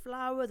instance, a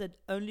flower that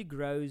only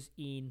grows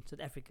in South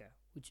Africa,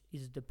 which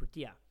is the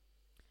protea,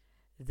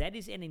 that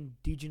is an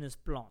indigenous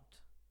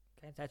plant.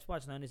 Okay, that's why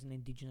it's known as an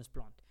indigenous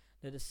plant.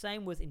 Now, the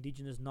same with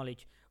indigenous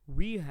knowledge.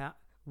 We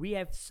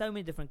have so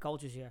many different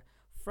cultures here,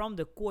 from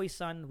the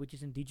Khoisan, which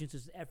is indigenous to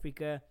South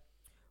Africa.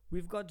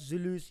 We've got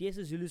Zulus. Yes,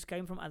 the Zulus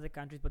came from other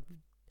countries, but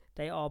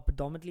they are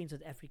predominantly in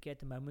South Africa at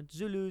the moment.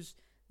 Zulus,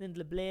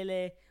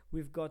 Ndlebele,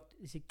 we've got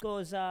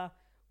Sikoza,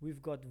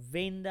 we've got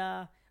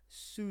Venda,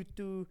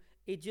 Sutu.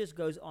 It just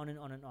goes on and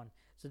on and on.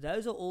 So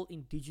those are all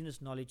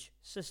indigenous knowledge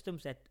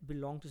systems that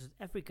belong to South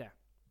Africa.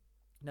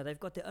 Now they've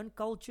got their own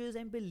cultures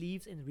and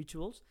beliefs and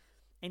rituals,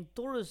 and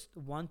tourists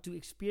want to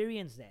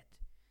experience that.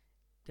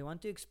 They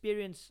want to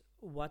experience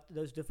what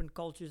those different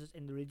cultures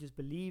and religions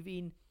believe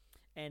in,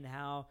 and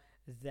how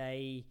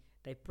they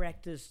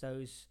practice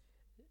those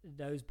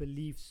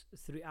beliefs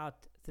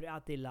throughout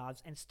their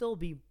lives, and still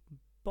be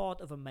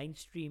part of a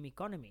mainstream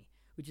economy,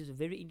 which is a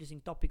very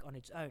interesting topic on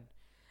its own.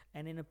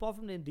 And then apart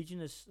from the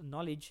indigenous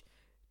knowledge,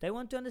 they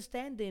want to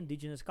understand the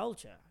indigenous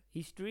culture,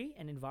 history,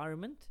 and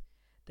environment.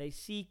 They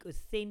seek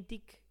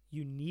authentic,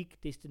 unique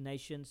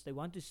destinations. They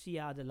want to see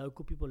how the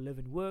local people live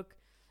and work.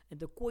 And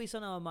the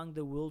Khoisan are among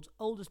the world's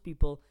oldest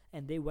people,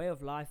 and their way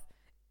of life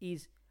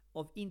is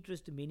of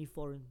interest to many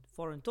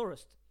foreign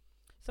tourists.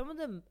 Some of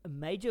the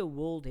major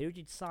World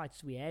Heritage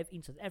sites we have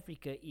in South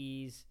Africa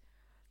is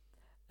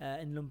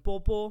in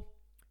Limpopo.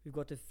 We've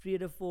got the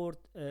Vredefort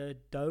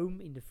Dome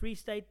in the Free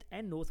State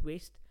and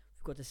Northwest.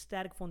 We've got the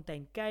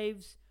Sterkfontein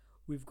Caves.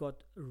 We've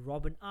got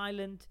Robben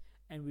Island,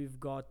 and we've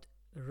got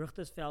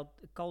Richtersveld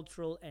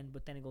Cultural and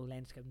Botanical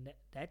Landscape.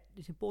 That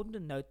is important to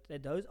note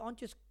that those aren't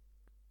just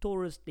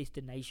tourist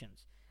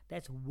destinations.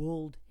 That's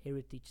World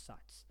Heritage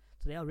sites.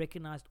 So they are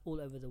recognized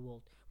all over the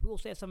world. We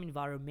also have some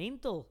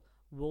environmental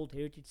World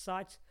Heritage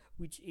sites,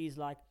 which is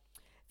like,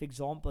 for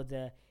example,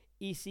 the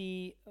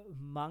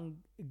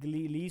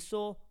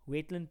isiMangaliso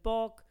Wetland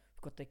Park.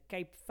 We've got the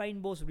Cape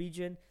Fynbos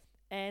region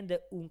and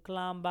the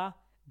Umhlanga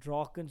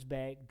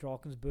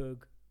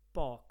Drakensberg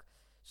Park.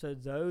 So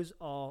those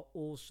are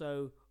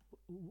also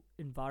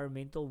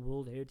environmental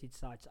World Heritage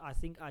sites. I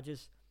think I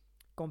just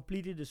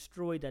completely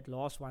destroyed that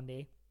last one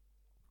there.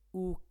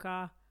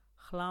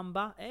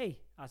 Umhlanga. Hey,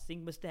 I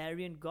think Mr.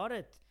 Harrian got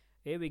it.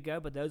 There we go.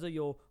 But those are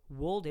your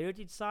World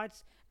Heritage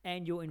sites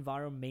and your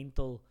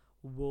environmental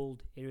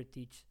World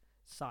Heritage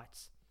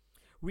sites.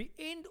 We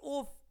end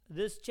off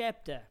this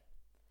chapter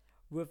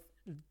with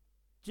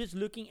just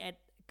looking at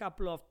a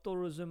couple of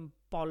tourism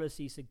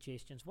policy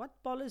suggestions.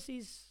 What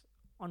policies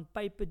on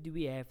paper do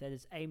we have that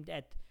is aimed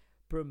at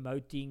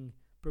promoting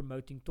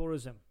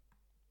tourism?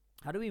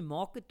 How do we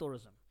market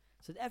tourism?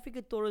 South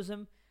Africa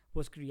Tourism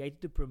was created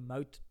to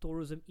promote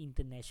tourism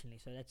internationally.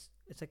 So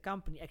it's a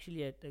company,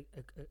 actually a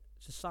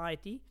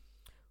society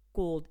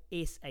called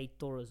SA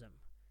Tourism,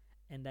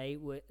 and they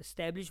were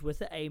established with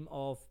the aim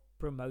of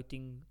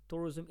promoting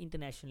tourism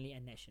internationally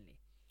and nationally.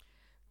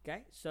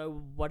 Okay,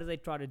 so what do they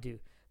try to do?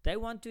 They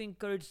want to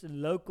encourage the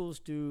locals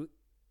to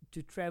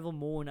travel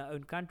more in our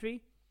own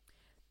country,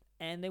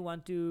 and they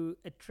want to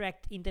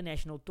attract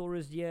international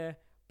tourists here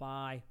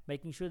by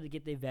making sure they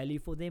get their value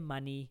for their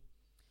money.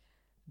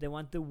 They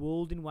want the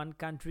world in one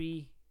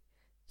country.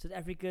 South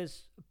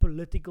Africa's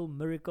political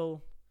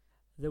miracle,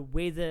 the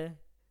weather,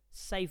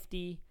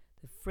 safety,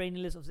 the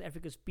friendliness of South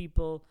Africa's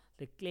people,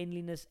 the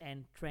cleanliness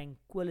and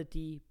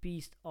tranquility,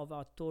 peace of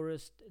our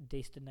tourist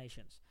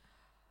destinations.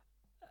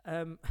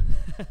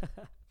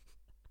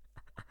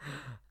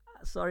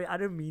 Sorry, I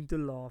don't mean to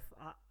laugh.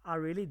 I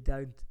really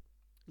don't.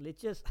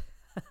 Let's just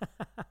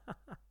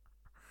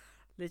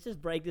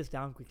break this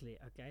down quickly,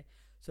 okay?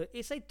 So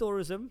SA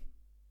Tourism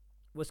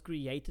was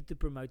created to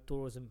promote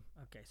tourism.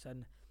 Okay, so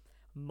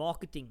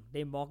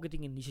their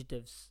marketing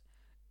initiatives,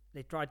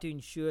 they try to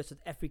ensure South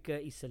Africa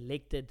is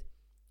selected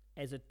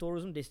as a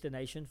tourism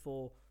destination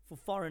for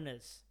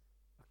foreigners.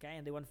 Okay,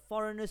 and they want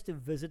foreigners to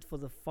visit for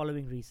the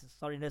following reasons.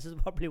 Sorry, this is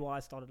probably why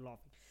I started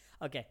laughing.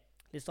 Okay,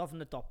 let's start from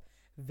the top.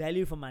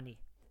 Value for money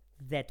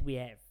that we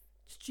have.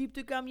 It's cheap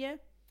to come here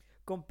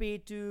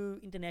compared to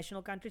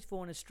international countries.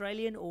 For an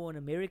Australian or an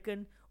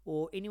American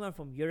or anyone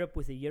from Europe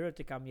with a euro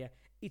to come here,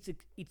 it's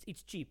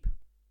cheap.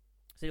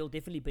 So you'll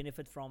definitely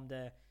benefit from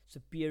the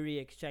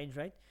superior exchange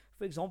rate.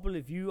 For example,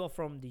 if you are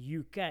from the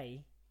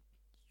UK,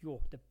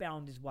 the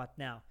pound is what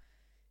now?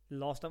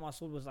 Last time I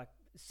saw it was like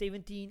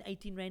 17,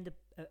 18 rand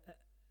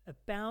a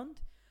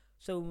pound.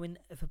 So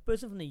if a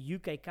person from the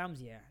UK comes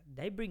here,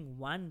 they bring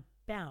 £1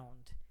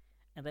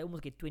 and they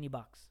almost get $20.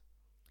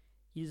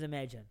 You just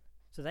imagine.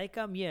 So they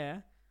come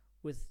here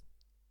with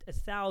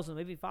 1,000,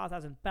 maybe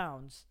 5,000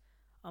 pounds.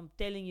 I'm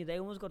telling you, they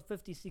almost got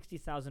 50,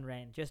 60,000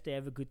 rand just to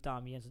have a good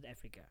time here in South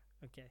Africa.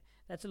 Okay,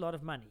 that's a lot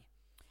of money.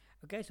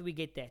 Okay, so we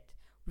get that.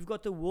 We've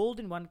got the world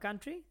in one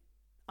country.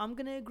 I'm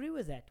going to agree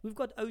with that. We've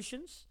got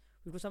oceans.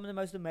 We've got some of the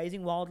most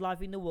amazing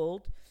wildlife in the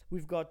world.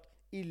 We've got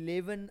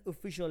 11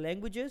 official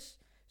languages.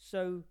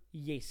 So,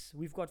 yes,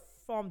 we've got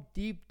from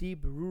deep,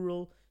 deep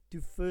rural to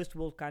first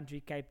world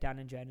country, Cape Town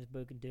and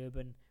Johannesburg and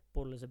Durban,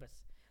 Port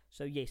Elizabeth.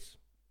 So, yes,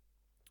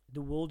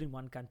 the world in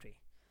one country.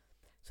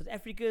 South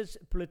Africa's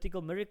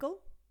political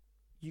miracle,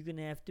 you're going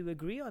to have to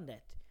agree on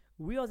that.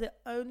 We are the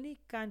only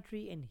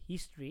country in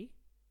history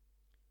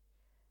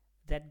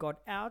that got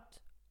out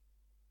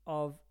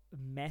of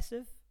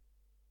massive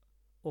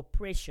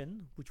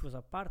oppression, which was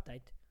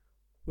apartheid,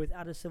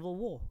 without a civil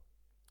war.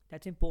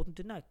 That's important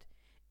to note.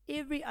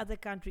 Every other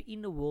country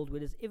in the world where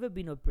there's ever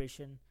been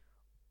oppression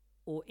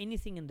or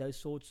anything in those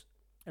sorts,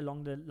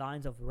 along the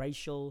lines of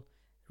racial,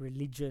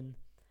 religion,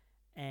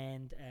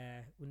 and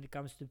when it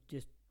comes to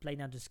just plain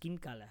down to skin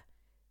color,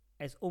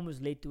 has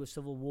almost led to a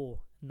civil war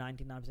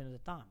 99% of the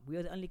time. We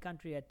are the only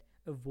country that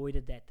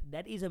avoided that.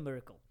 That is a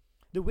miracle.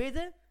 The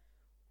weather,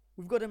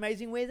 we've got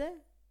amazing weather.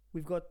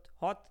 We've got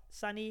hot,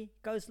 sunny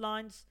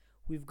coastlines.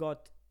 We've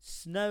got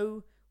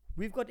snow.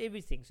 We've got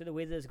everything. So the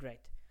weather is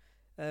great.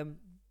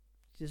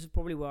 This is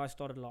probably where I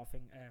started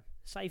laughing.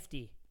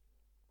 Safety.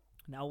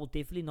 Now, I will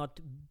definitely not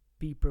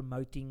be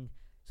promoting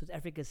South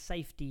Africa's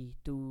safety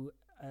to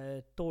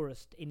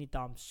tourists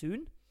anytime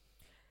soon.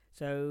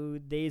 So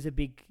there's a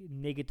big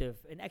negative.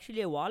 And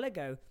actually, a while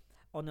ago,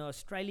 on the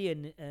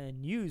Australian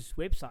news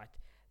website,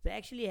 they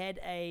actually had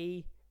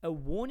a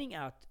warning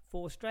out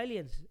for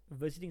Australians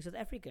visiting South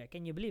Africa.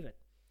 Can you believe it?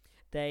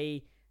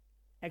 They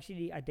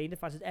actually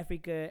identify South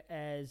Africa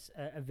as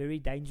a very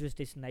dangerous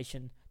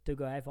destination to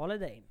go have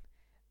holiday in.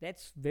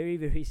 That's very,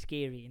 very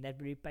scary, and that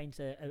really paints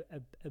a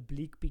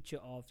bleak picture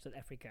of South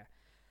Africa.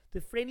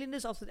 The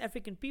friendliness of South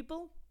African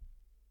people,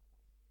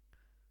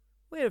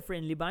 we're a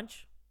friendly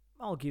bunch.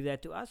 I'll give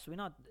that to us. We're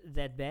not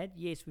that bad.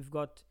 Yes, we've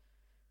got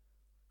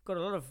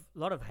a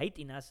lot of hate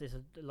in us. There's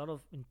a lot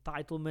of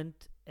entitlement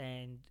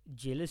and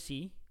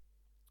jealousy,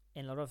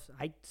 and a lot of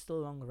hate still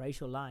along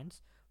racial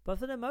lines. But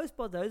for the most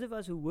part, those of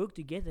us who work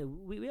together,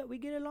 we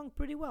get along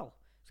pretty well.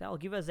 So I'll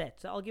give us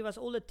that. So I'll give us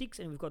all the ticks,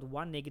 and we've got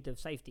one negative: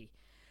 safety.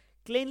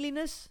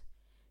 Cleanliness?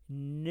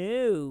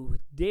 No,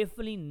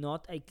 definitely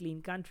not a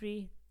clean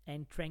country.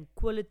 And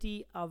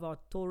tranquility of our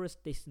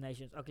tourist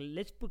destinations. Okay,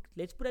 let's put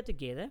that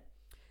together.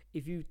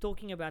 If you're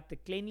talking about the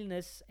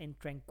cleanliness and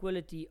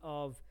tranquility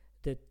of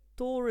the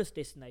tourist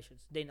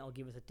destinations, then I'll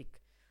give us a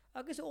tick.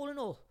 Okay, so all in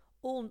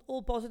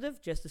all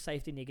positive, just the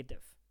safety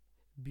negative.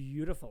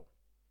 Beautiful.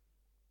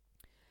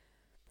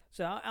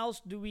 So how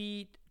else do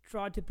we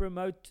try to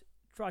promote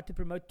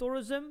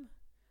tourism?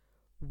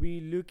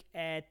 We look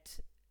at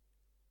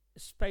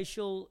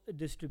spatial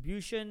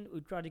distribution.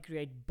 We try to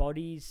create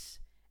bodies,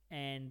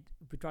 and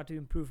we try to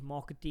improve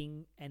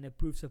marketing and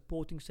improve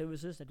supporting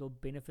services that will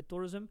benefit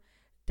tourism.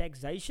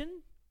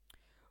 Taxation,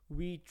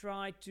 we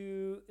try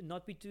to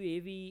not be too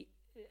heavy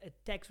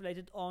tax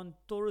related on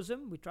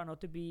tourism. We try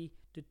not to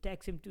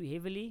tax them too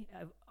heavily.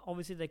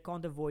 Obviously they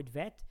can't avoid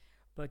VAT,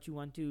 but you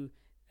want to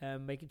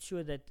make it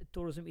sure that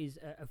tourism is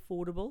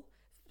affordable,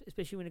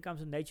 especially when it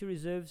comes to nature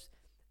reserves,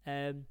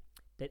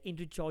 that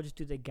entry charges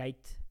to the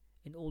gate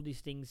and all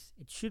these things.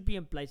 It should be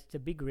in place. It's a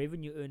big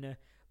revenue earner,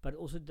 but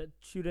also that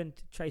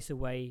shouldn't chase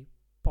away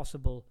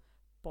possible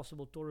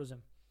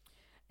tourism.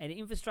 And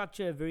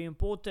infrastructure, very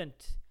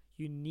important.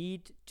 You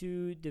need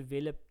to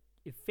develop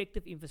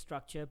effective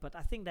infrastructure, but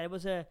I think that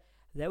was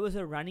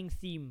a running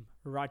theme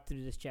right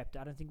through this chapter.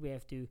 I don't think we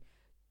have to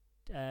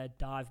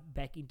dive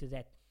back into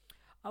that.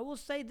 I will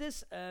say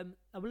this, I'm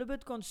a little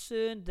bit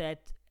concerned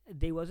that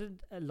there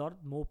wasn't a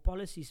lot more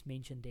policies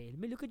mentioned there. Let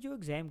me look at your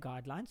exam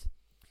guidelines.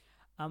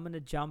 I'm going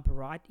to jump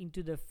right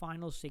into the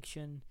final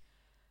section.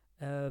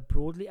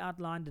 Broadly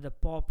outlined the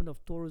Department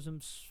of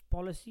Tourism's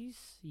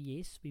policies.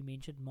 Yes, we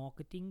mentioned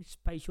marketing,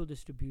 spatial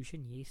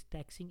distribution, yes,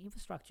 taxing,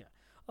 infrastructure.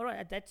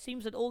 Alright, that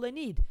seems that all they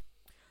need.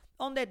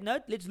 On that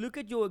note, let's look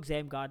at your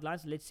exam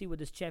guidelines. Let's see what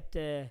this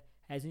chapter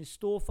has in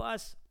store for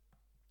us.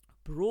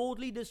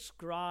 Broadly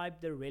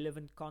describe the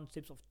relevant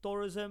concepts of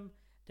tourism,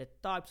 the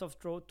types of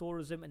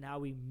tourism, and how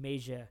we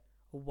measure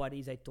what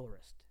is a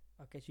tourist.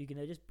 Okay, so you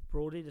can just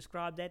broadly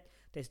describe that.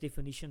 There's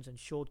definitions and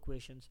short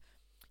questions.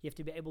 You have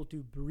to be able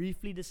to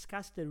briefly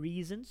discuss the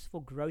reasons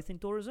for growth in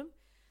tourism.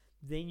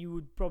 Then you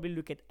would probably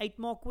look at 8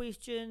 more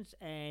questions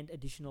and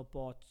additional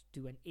parts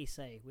to an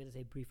essay where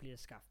they briefly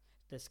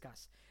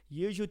discuss.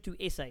 Here's your 2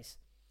 essays.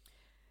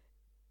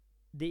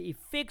 The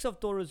effects of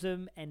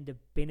tourism and the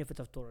benefits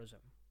of tourism.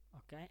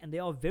 Okay, and they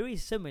are very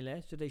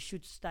similar, so they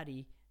should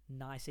study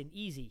nice and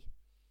easy.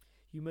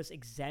 You must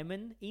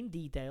examine in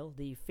detail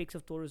the effects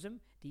of tourism,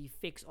 the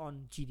effects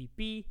on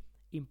GDP,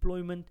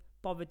 employment,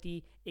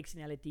 poverty,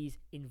 externalities,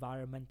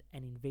 environment,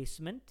 and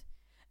investment.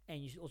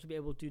 And you should also be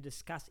able to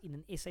discuss in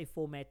an essay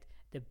format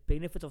the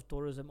benefits of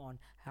tourism on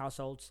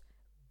households,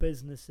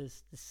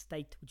 businesses, the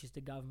state, which is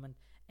the government,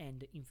 and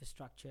the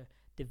infrastructure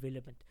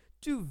development.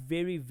 2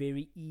 very,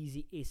 very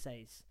easy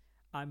essays,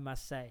 I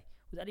must say.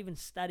 Without even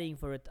studying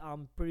for it,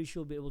 I'm pretty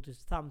sure I'll be able to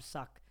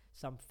thumb-suck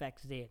some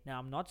facts there. Now,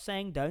 I'm not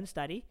saying don't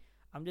study.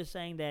 I'm just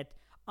saying that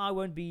I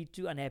won't be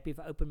too unhappy if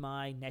I open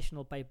my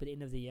national paper at the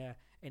end of the year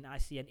and I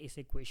see an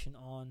essay question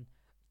on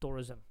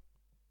tourism.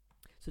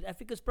 South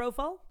Africa's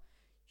profile,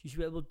 you should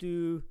be able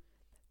to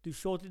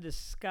shortly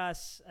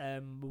discuss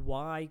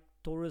why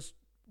tourists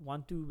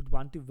want to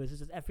visit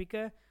South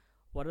Africa,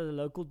 what are the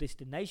local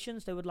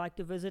destinations they would like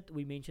to visit.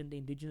 We mentioned the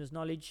indigenous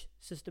knowledge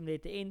system there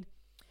at the end.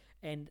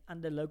 And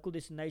under local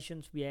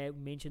destinations, we have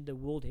mentioned the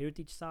World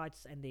Heritage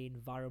Sites and the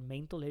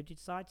Environmental Heritage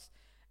Sites.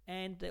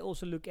 And they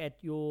also look at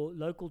your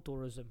local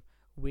tourism,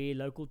 where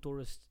local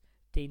tourists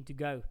tend to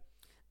go.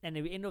 And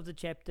at the end of the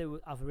chapter,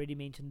 I've already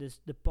mentioned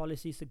this, the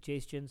policy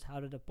suggestions,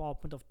 how the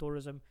Department of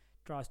Tourism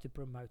tries to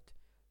promote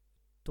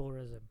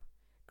tourism.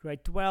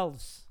 Grade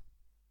 12s,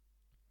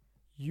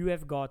 you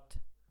have got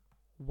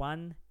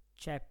one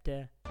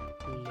chapter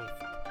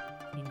left: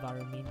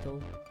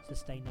 environmental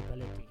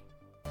sustainability.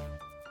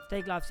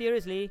 Take life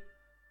seriously,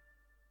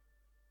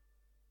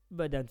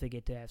 but don't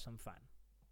forget to have some fun.